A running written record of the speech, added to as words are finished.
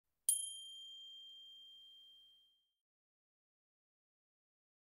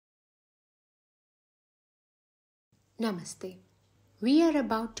Namaste. We are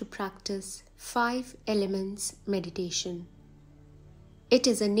about to practice 5 elements meditation. It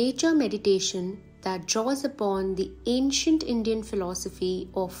is a nature meditation that draws upon the ancient Indian philosophy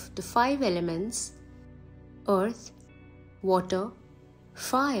of the 5 elements: earth, water,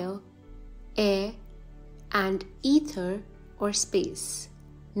 fire, air, and ether or space,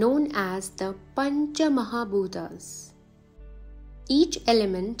 known as the Panchamahabhutas. Each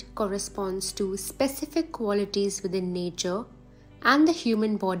element corresponds to specific qualities within nature and the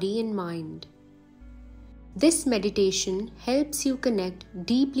human body and mind. This meditation helps you connect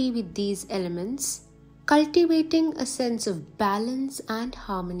deeply with these elements, cultivating a sense of balance and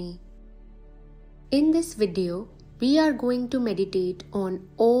harmony. In this video, we are going to meditate on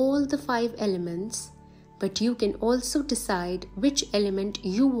all the 5 elements, but you can also decide which element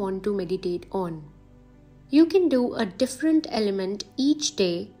you want to meditate on. You can do a different element each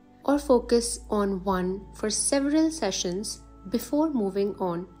day or focus on one for several sessions before moving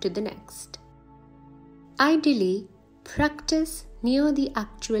on to the next. Ideally, practice near the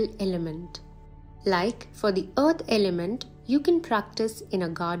actual element. Like for the earth element, you can practice in a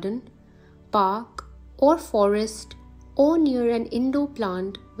garden, park, or forest, or near an indoor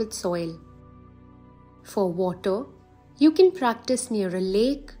plant with soil. For water, you can practice near a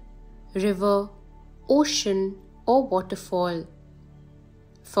lake, river, ocean, or waterfall.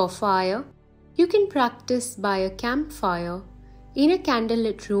 For fire, you can practice by a campfire, in a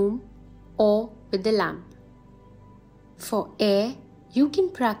candlelit room, or with a lamp. For air, you can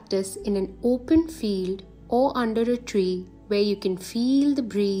practice in an open field or under a tree where you can feel the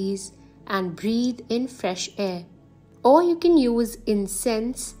breeze and breathe in fresh air. Or you can use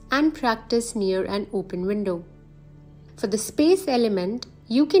incense and practice near an open window. For the space element,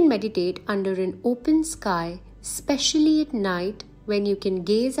 you can meditate under an open sky, especially at night when you can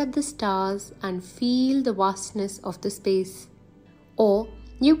gaze at the stars and feel the vastness of the space. Or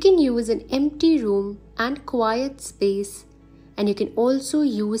you can use an empty room and quiet space, and you can also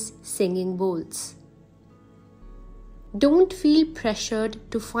use singing bowls. Don't feel pressured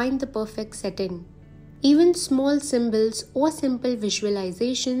to find the perfect setting. Even small symbols or simple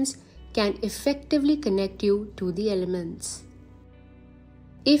visualizations can effectively connect you to the elements.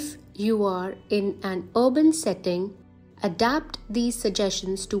 If you are in an urban setting, adapt these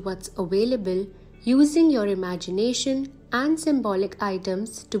suggestions to what's available using your imagination and symbolic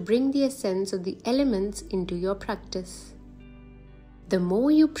items to bring the essence of the elements into your practice. The more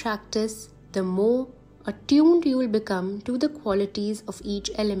you practice, the more attuned you will become to the qualities of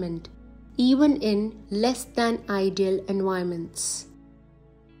each element, even in less than ideal environments.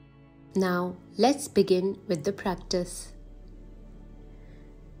 Now, let's begin with the practice.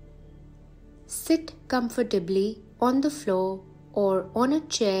 Sit comfortably on the floor or on a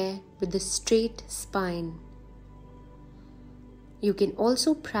chair with a straight spine. You can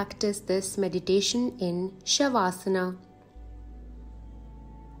also practice this meditation in Shavasana.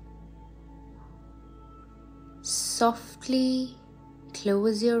 Softly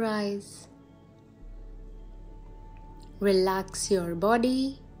close your eyes. Relax your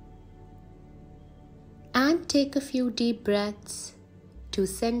body and take a few deep breaths to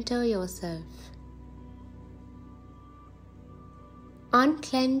center yourself.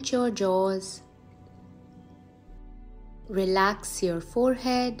 Unclench your jaws. Relax your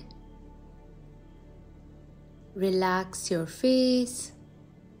forehead. Relax your face.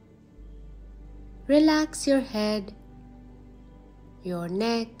 Relax your head, your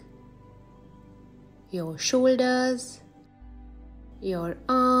neck, your shoulders, your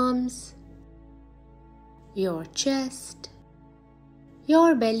arms, your chest,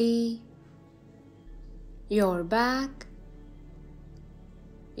 your belly, your back,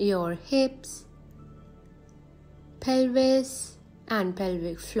 your hips, pelvis and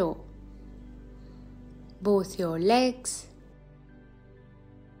pelvic floor, both your legs.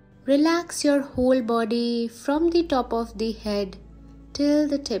 Relax your whole body from the top of the head till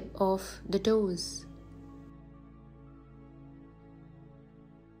the tip of the toes.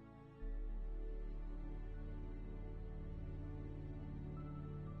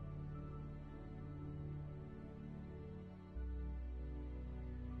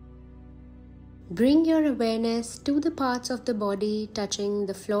 Bring your awareness to the parts of the body touching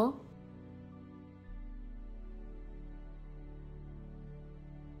the floor.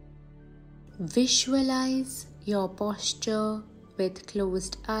 Visualize your posture with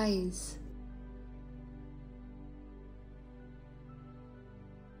closed eyes.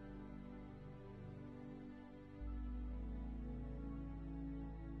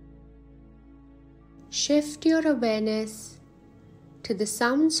 Shift your awareness to the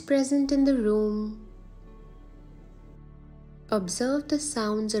sounds present in the room Observe the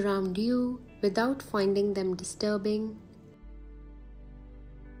sounds around you without finding them disturbing.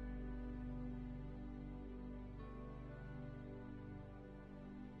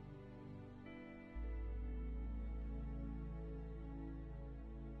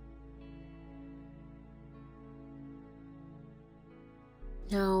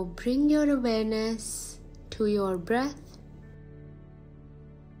 Now bring your awareness to your breath.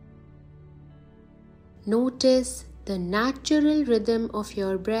 Notice the natural rhythm of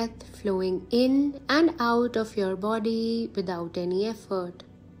your breath flowing in and out of your body without any effort.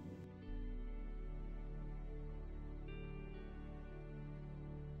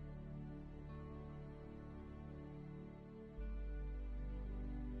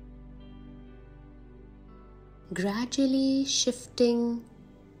 Gradually shifting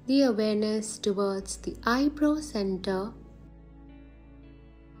the awareness towards the eyebrow center,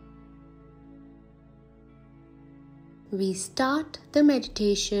 we start the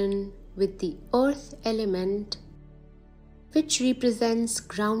meditation with the earth element, which represents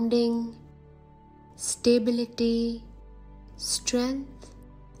grounding, stability, strength,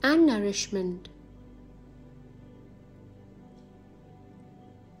 and nourishment.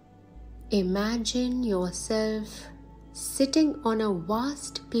 Imagine yourself sitting on a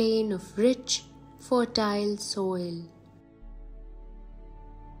vast plain of rich, fertile soil.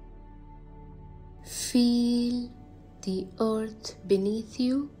 Feel the earth beneath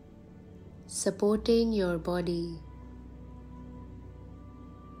you, supporting your body.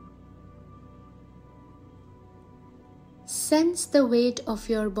 Sense the weight of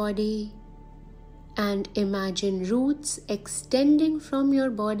your body and imagine roots extending from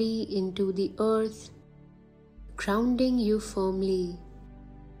your body into the earth, grounding you firmly.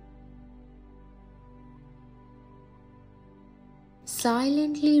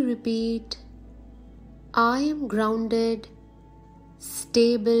 Silently repeat, I am grounded,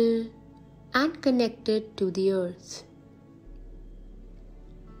 stable, and connected to the earth.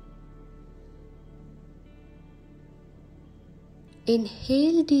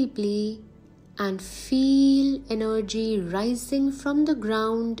 Inhale deeply and feel energy rising from the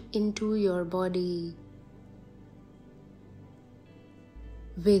ground into your body.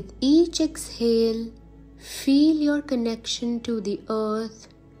 With each exhale, feel your connection to the earth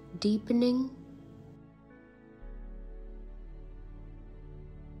deepening.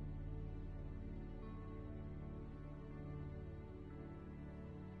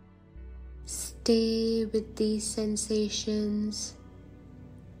 Stay with these sensations,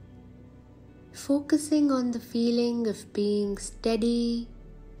 focusing on the feeling of being steady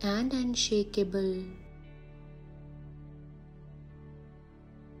and unshakable.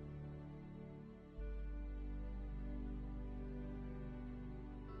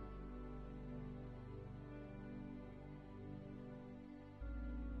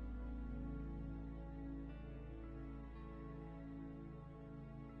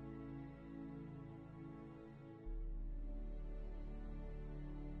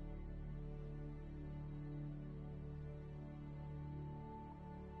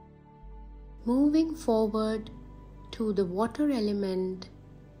 Moving forward to the water element,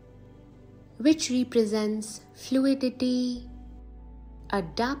 which represents fluidity,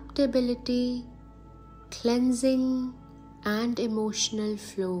 adaptability, cleansing, and emotional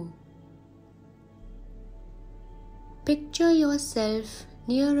flow. Picture yourself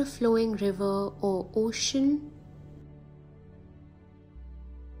near a flowing river or ocean.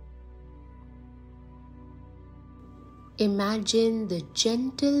 Imagine the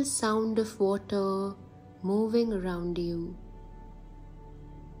gentle sound of water moving around you.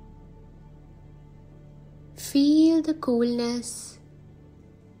 Feel the coolness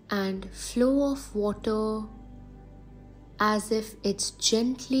and flow of water as if it's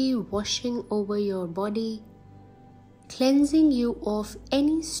gently washing over your body, cleansing you of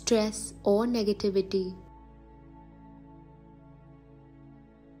any stress or negativity.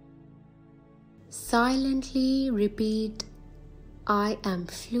 Silently repeat, I am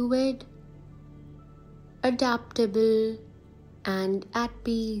fluid, adaptable, and at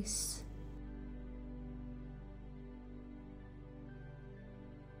peace.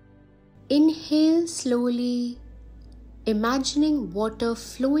 Inhale slowly, imagining water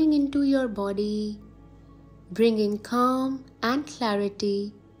flowing into your body, bringing calm and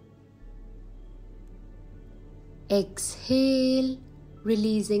clarity. Exhale,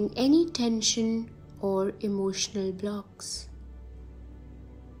 releasing any tension or emotional blocks.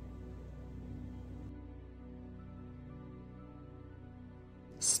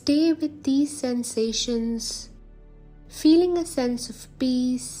 Stay with these sensations, feeling a sense of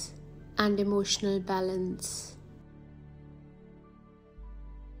peace and emotional balance.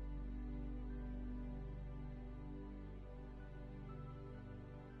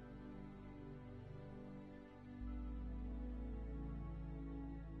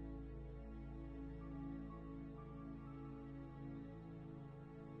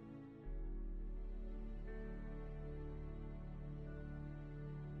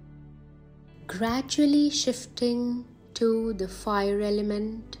 gradually shifting to the fire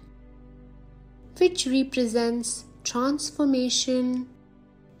element, which represents transformation,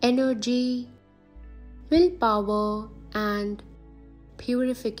 energy, willpower, and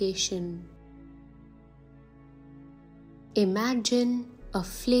purification. Imagine a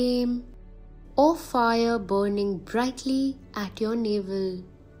flame or fire burning brightly at your navel.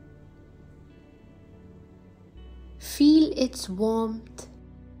 Feel its warmth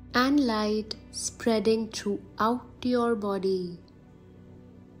and light spreading throughout your body.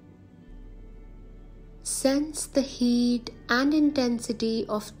 Sense the heat and intensity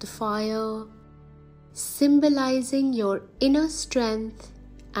of the fire, symbolizing your inner strength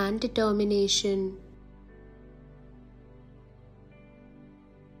and determination.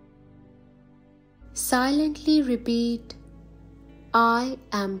 Silently repeat, "I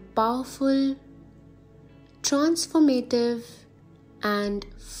am powerful, transformative, and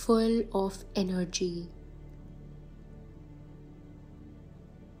full of energy."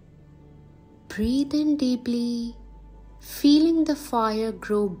 Breathe in deeply, feeling the fire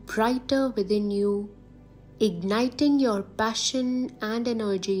grow brighter within you, igniting your passion and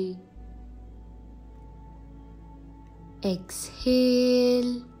energy.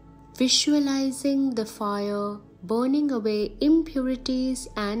 Exhale, visualizing the fire burning away impurities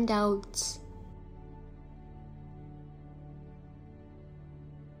and doubts.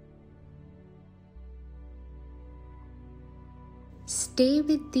 Stay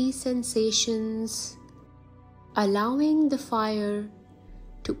with these sensations, allowing the fire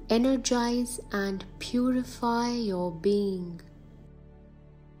to energize and purify your being.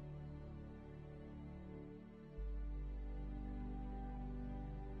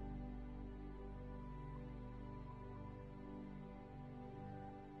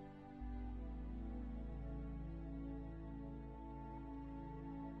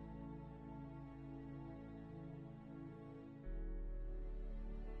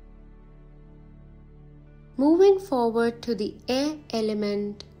 Moving forward to the air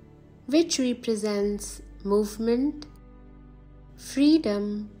element, which represents movement,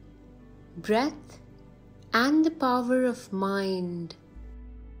 freedom, breath, and the power of mind.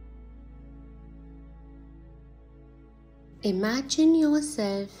 Imagine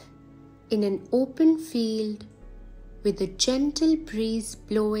yourself in an open field with a gentle breeze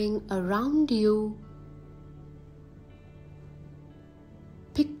blowing around you.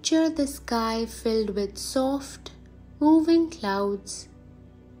 Picture the sky filled with soft, moving clouds.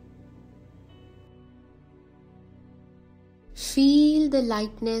 Feel the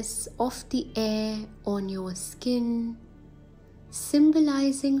lightness of the air on your skin,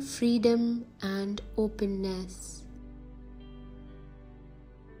 symbolizing freedom and openness.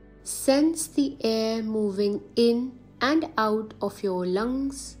 Sense the air moving in and out of your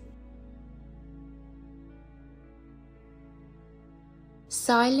lungs.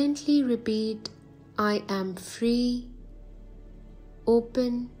 Silently repeat, "I am free,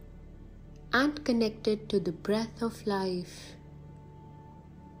 open, and connected to the breath of life."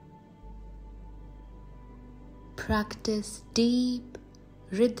 Practice deep,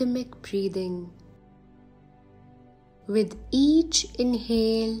 rhythmic breathing. With each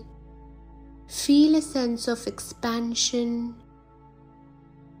inhale, feel a sense of expansion,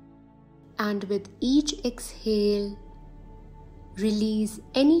 and with each exhale, release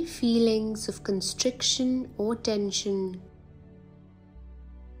any feelings of constriction or tension.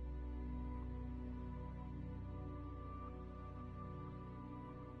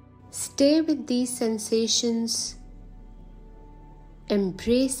 Stay with these sensations,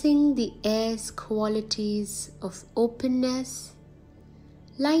 embracing the air's qualities of openness,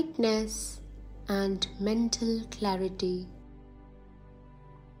 lightness, and mental clarity.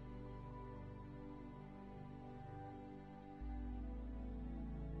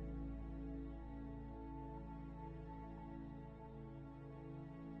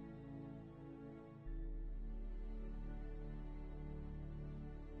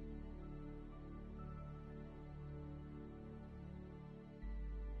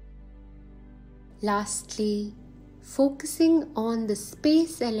 Lastly, focusing on the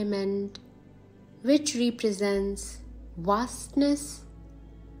space element, which represents vastness,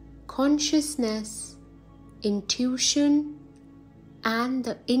 consciousness, intuition, and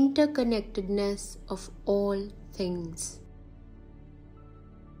the interconnectedness of all things.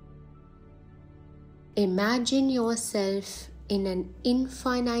 Imagine yourself in an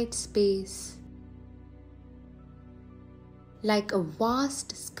infinite space, like a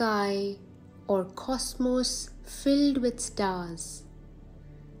vast sky or cosmos filled with stars,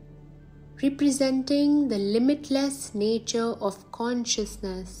 representing the limitless nature of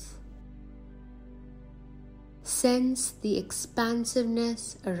consciousness. Sense the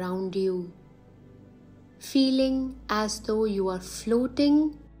expansiveness around you, feeling as though you are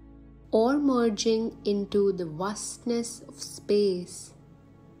floating or merging into the vastness of space.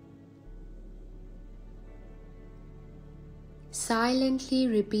 Silently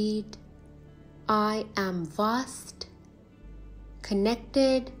repeat, I am vast,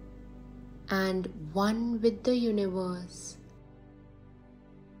 connected, and one with the universe.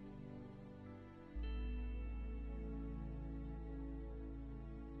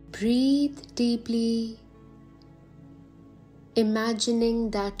 Breathe deeply, imagining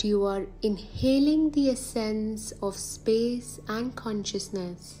that you are inhaling the essence of space and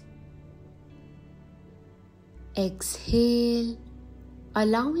consciousness. Exhale,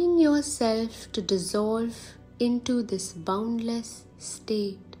 allowing yourself to dissolve into this boundless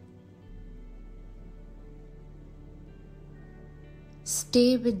state.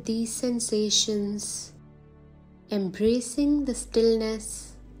 Stay with these sensations, embracing the stillness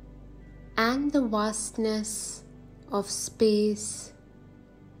and the vastness of space,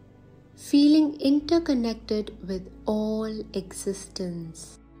 feeling interconnected with all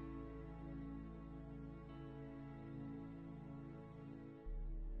existence.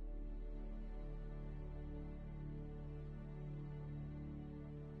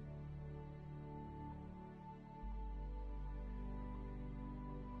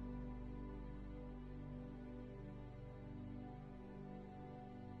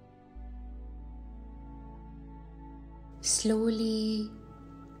 Slowly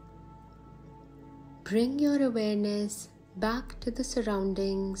bring your awareness back to the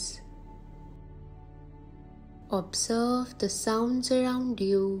surroundings. Observe the sounds around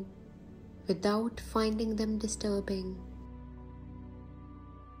you without finding them disturbing.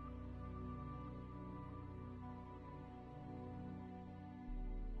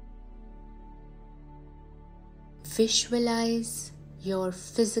 Visualize your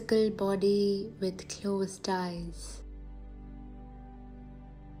physical body with closed eyes.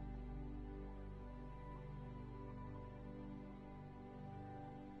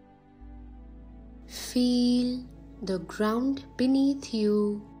 Feel the ground beneath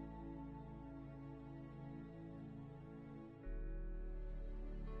you.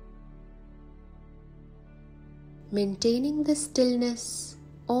 Maintaining the stillness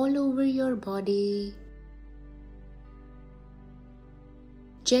all over your body.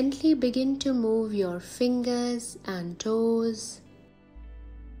 Gently begin to move your fingers and toes.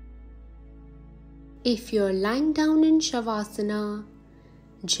 If you're lying down in Shavasana,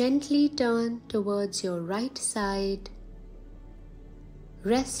 gently turn towards your right side.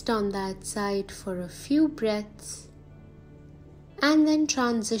 Rest on that side for a few breaths and then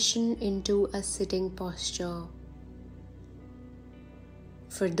transition into a sitting posture.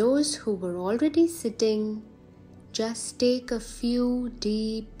 For those who were already sitting, just take a few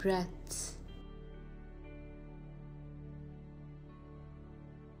deep breaths.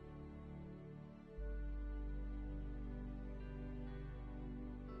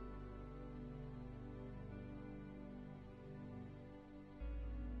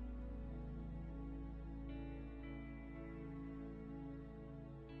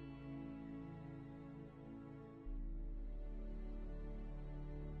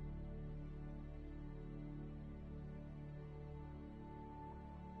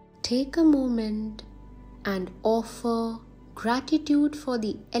 Take a moment and offer gratitude for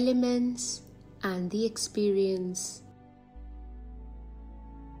the elements and the experience.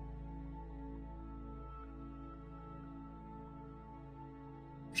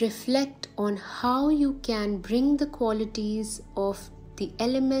 Reflect on how you can bring the qualities of the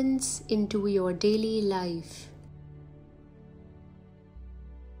elements into your daily life.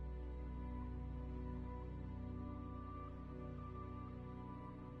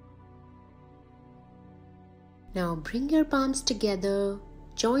 Now bring your palms together,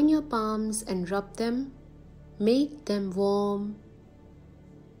 join your palms and rub them, make them warm.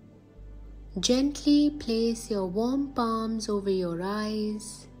 Gently place your warm palms over your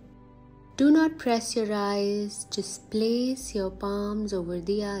eyes. Do not press your eyes, just place your palms over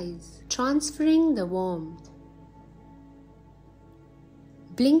the eyes, transferring the warmth.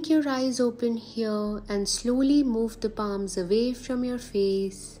 Blink your eyes open here and slowly move the palms away from your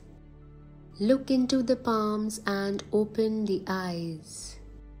face. Look into the palms and open the eyes.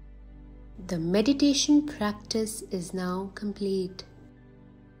 The meditation practice is now complete.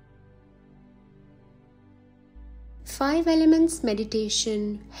 5 elements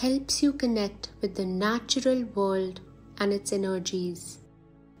meditation helps you connect with the natural world and its energies,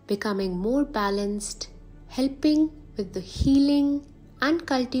 becoming more balanced, helping with the healing and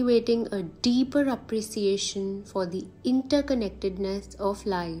cultivating a deeper appreciation for the interconnectedness of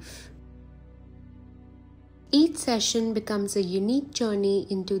life. Each session becomes a unique journey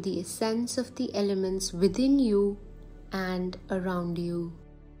into the essence of the elements within you and around you.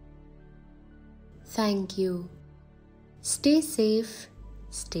 Thank you. Stay safe,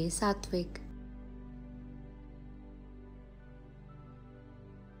 stay sattvic.